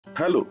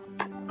Hello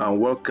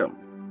and welcome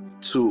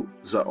to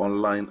the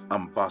Online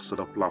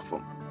Ambassador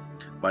platform.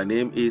 My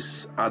name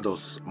is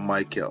Ados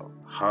Michael.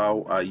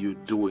 How are you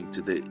doing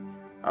today?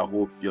 I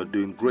hope you're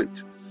doing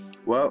great.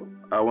 Well,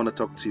 I want to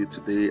talk to you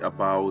today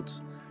about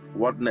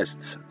what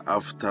next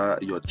after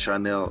your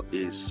channel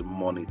is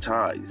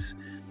monetized.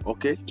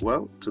 Okay,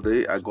 well,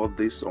 today I got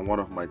this on one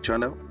of my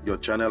channel. Your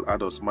channel,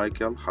 Ados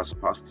Michael, has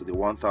passed the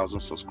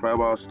 1,000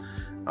 subscribers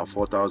and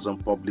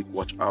 4,000 public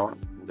watch hour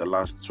in the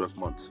last 12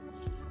 months.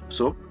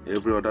 So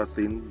every other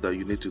thing that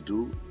you need to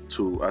do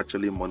to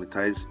actually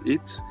monetize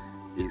it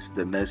is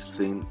the next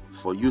thing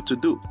for you to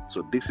do.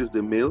 So this is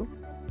the mail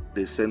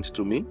they sent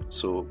to me.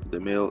 So the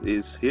mail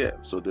is here.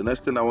 So the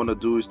next thing I want to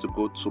do is to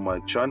go to my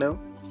channel.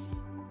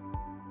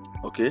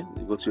 Okay,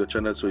 you go to your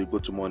channel, so you go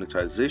to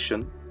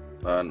monetization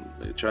and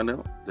the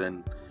channel,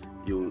 then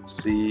you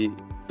see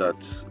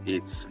that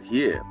it's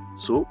here.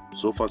 So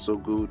far so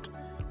good.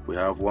 We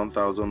have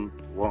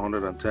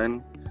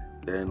 1,110.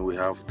 Then we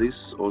have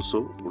this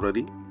also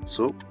ready.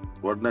 So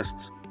what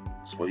next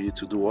is for you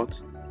to do what?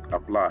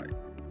 Apply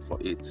for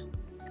it.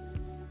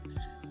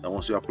 And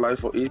once you apply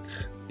for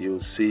it, you'll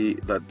see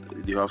that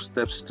you have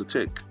steps to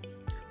take.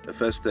 The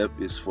first step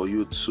is for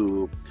you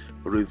to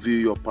review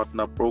your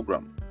partner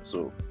program.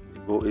 So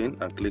go in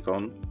and click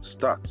on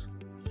start.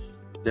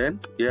 Then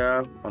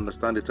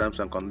understand the terms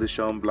and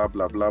conditions, blah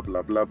blah blah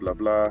blah blah blah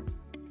blah.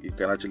 You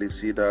can actually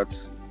see that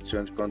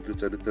change country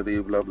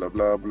territory, blah blah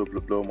blah blah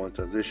blah blah,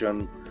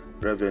 monetization,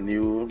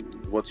 revenue,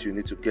 what you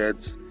need to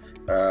get,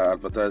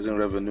 advertising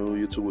revenue.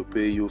 YouTube will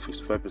pay you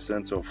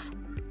 55% of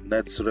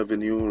net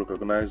revenue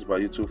recognized by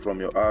YouTube from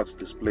your ads,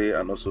 display,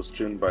 and also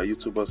streamed by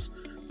YouTubers,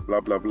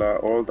 blah blah blah.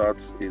 All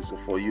that is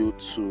for you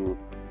to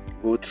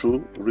go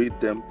through, read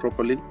them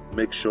properly.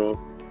 Make sure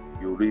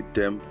you read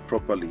them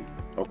properly.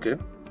 Okay,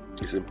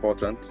 it's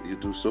important you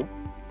do so.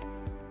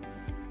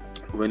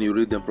 When you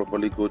read them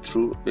properly, go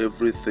through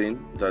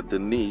everything that they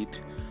need,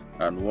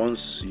 and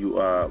once you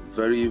are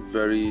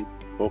very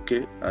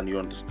okay and you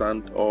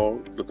understand all,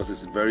 because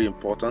it's very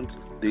important,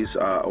 these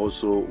are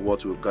also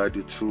what will guide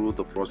you through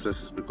the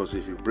processes, because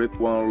if you break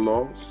one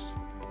laws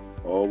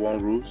or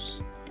one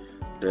rules,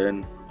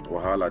 then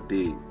wahala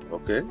day.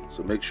 Okay,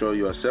 so make sure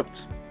you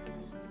accept.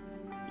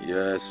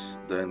 Yes,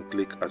 then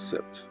click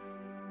accept.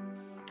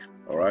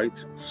 All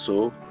right,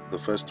 so the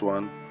first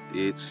one,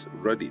 it's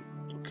ready.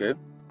 Okay,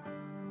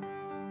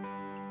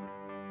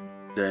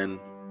 then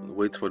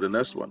wait for the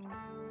next one.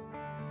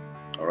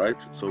 All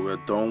right, so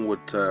we're done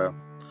with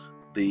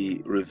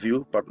the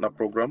review partner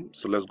program.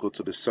 So let's go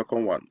to the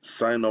second one,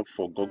 sign up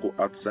for Google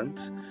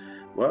Adsense.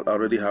 Well, I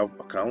already have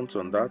account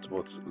on that,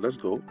 but let's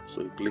go.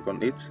 So you click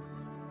on it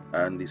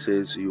and it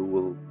says you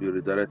will be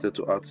redirected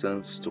to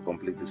Adsense to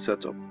complete the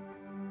setup.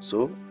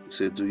 So you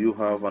say, do you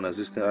have an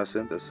existing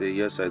Adsense? I say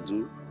yes, I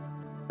do.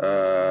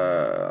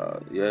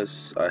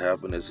 Yes, I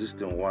have an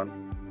existing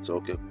one. So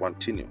okay,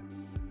 continue.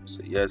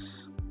 Say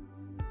yes,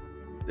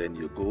 then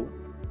you go.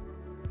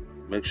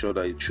 Make sure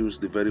that you choose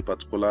the very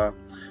particular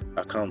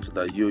account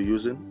that you're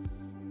using.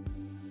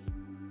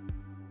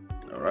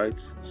 All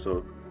right,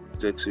 so it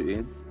takes you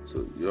in.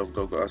 So you have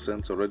Google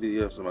Adsense already.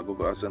 Yes, my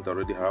Google Adsense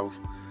already have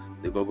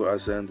the Google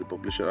Adsense, the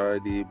publisher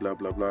ID, blah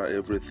blah blah,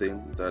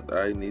 everything that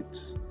I need,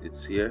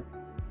 it's here.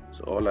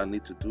 So all I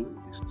need to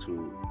do is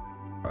to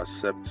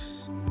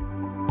accept.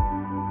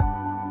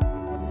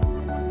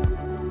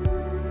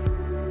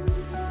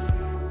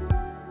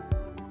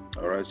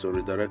 All right, so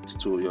redirect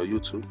to your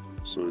YouTube.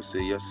 So you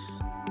say yes.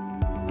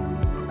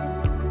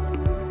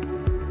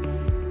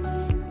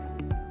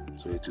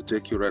 So it will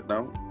take you right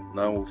now.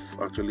 Now we've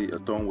actually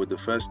done with the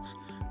first,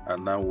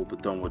 and now we'll be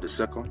done with the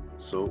second.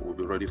 So we'll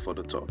be ready for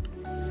the third.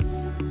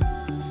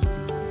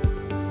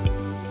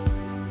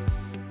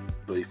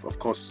 So if, of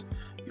course,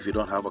 if you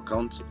don't have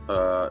account,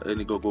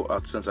 any Google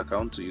Adsense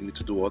account, you need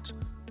to do what?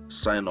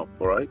 Sign up.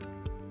 All right.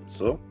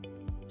 So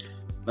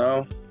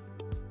now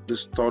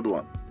this third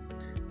one,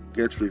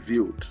 get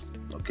reviewed.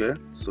 Okay,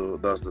 so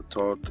that's the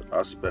third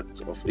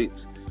aspect of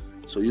it.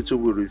 So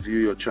YouTube will review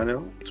your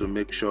channel to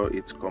make sure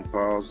it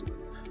complies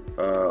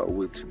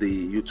with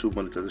the YouTube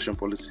monetization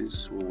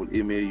policies. We will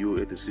email you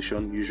a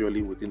decision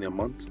usually within a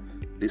month.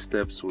 These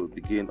steps will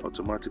begin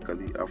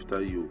automatically after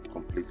you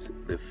complete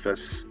the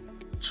first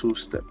two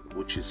steps,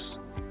 which is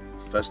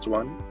the first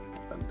one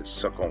and the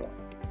second one.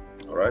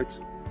 All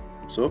right,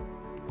 so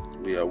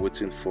we are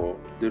waiting for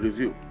the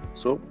review.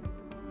 So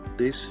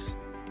this,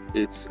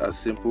 it's as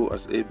simple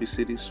as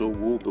ABCD. So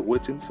we'll be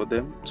waiting for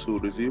them to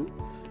review.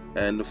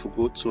 And if we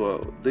go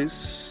to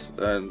this,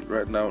 and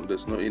right now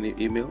there's no any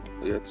email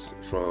yet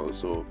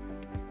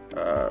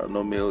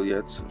no mail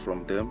yet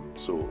from them.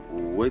 So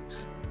we'll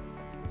wait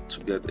to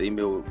get the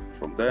email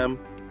from them,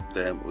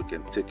 then we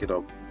can take it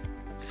up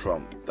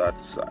from that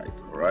side.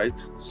 All right,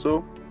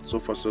 so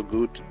far so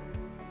good.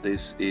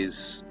 This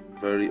is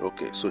very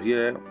okay. So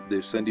here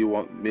they've sent you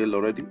one mail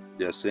already.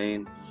 They're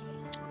saying,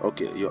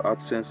 okay, your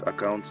Adsense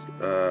account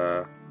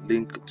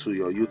link to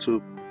your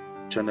YouTube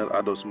channel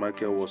Ados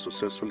Michael was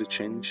successfully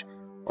changed.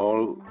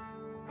 All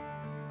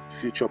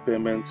future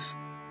payments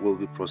will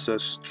be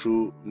processed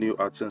through new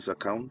Adsense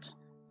account,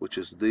 which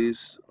is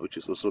this, which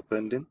is also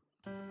pending.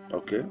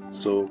 Okay,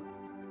 so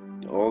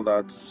all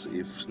that,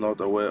 if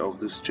not aware of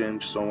this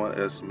change, someone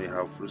else may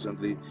have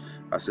recently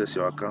accessed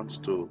your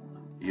account to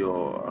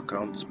your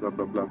account, blah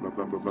blah blah blah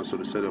blah blah blah. So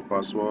they set your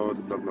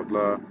password, blah blah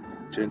blah,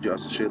 change your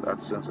associate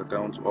Adsense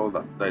account, all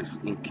that. That is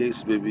in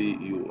case maybe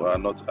you are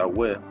not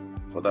aware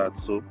for that.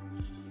 So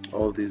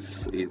all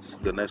this is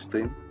the next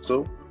thing.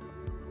 So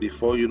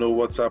before you know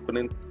what's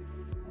happening,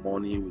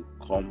 money will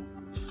come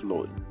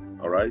flowing.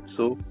 All right,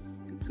 so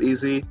it's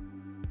easy,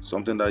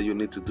 something that you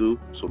need to do.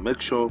 So make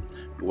sure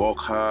you work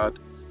hard,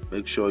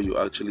 make sure you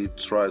actually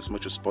try as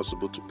much as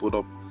possible to put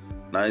up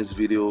nice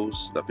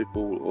videos that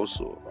people will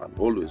also and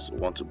always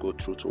want to go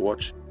through to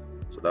watch.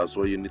 So that's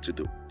what you need to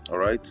do. All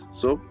right,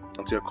 so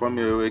until I come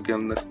your way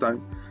again next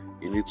time,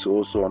 you need to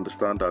also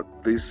understand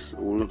that this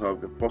wouldn't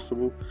have been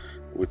possible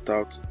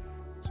without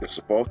your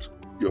support,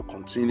 your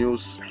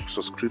continuous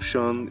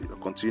subscription, your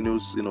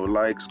continuous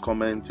likes,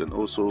 comments, and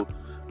also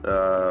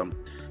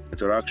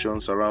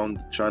interactions around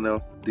the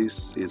channel.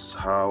 This is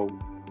how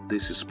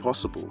this is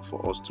possible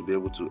for us to be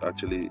able to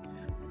actually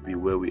be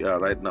where we are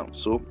right now.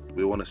 So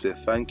we want to say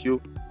thank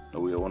you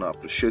and we want to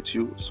appreciate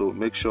you. So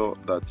make sure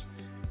that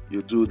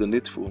you do the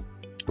needful.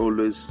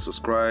 Always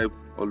subscribe,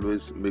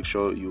 always make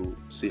sure you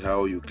see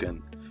how you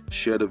can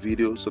share the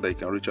video so that you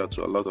can reach out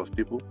to a lot of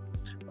people.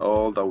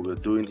 All that we're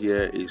doing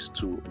here is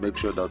to make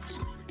sure that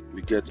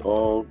we get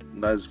all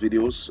nice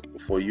videos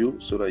for you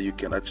so that you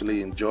can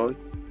actually enjoy.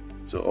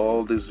 So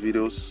all these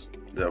videos,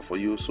 they are for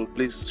you, so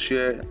please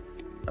share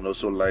and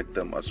also like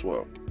them as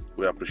well.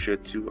 We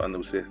appreciate you and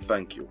we say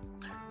thank you.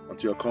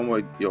 Until you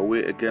come your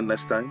way again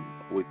next time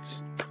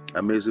with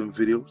amazing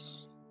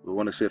videos, we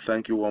want to say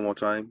thank you one more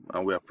time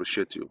and we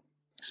appreciate you.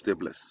 Stay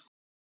blessed.